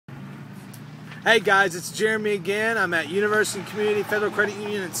Hey guys, it's Jeremy again. I'm at University Community Federal Credit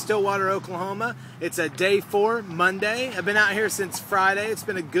Union in Stillwater, Oklahoma. It's a day 4, Monday. I've been out here since Friday. It's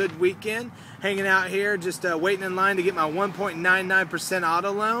been a good weekend. Hanging out here, just waiting in line to get my 1.99%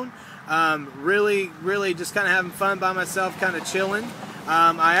 auto loan. Really just kind of having fun by myself, kind of chilling.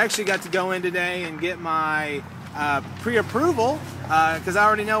 I actually got to go in today and get my pre-approval because I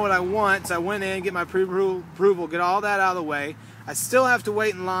already know what I want. So I went in, get my pre-approval, get all that out of the way. I still have to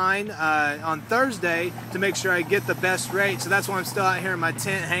wait in line on Thursday to make sure I get the best rate. So that's why I'm still out here in my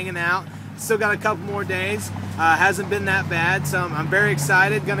tent hanging out. Still got a couple more days. Hasn't been that bad, so I'm very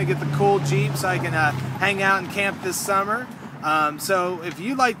excited. Gonna get the cool Jeep so I can hang out and camp this summer. So if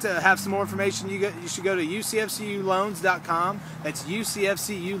you'd like to have some more information, you should go to ucfculoans.com. That's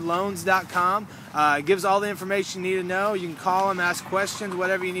ucfculoans.com. It gives all the information you need to know. You can call them, ask questions,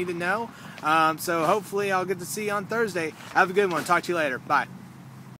 whatever you need to know. So hopefully I'll get to see you on Thursday. Have a good one. Talk to you later. Bye.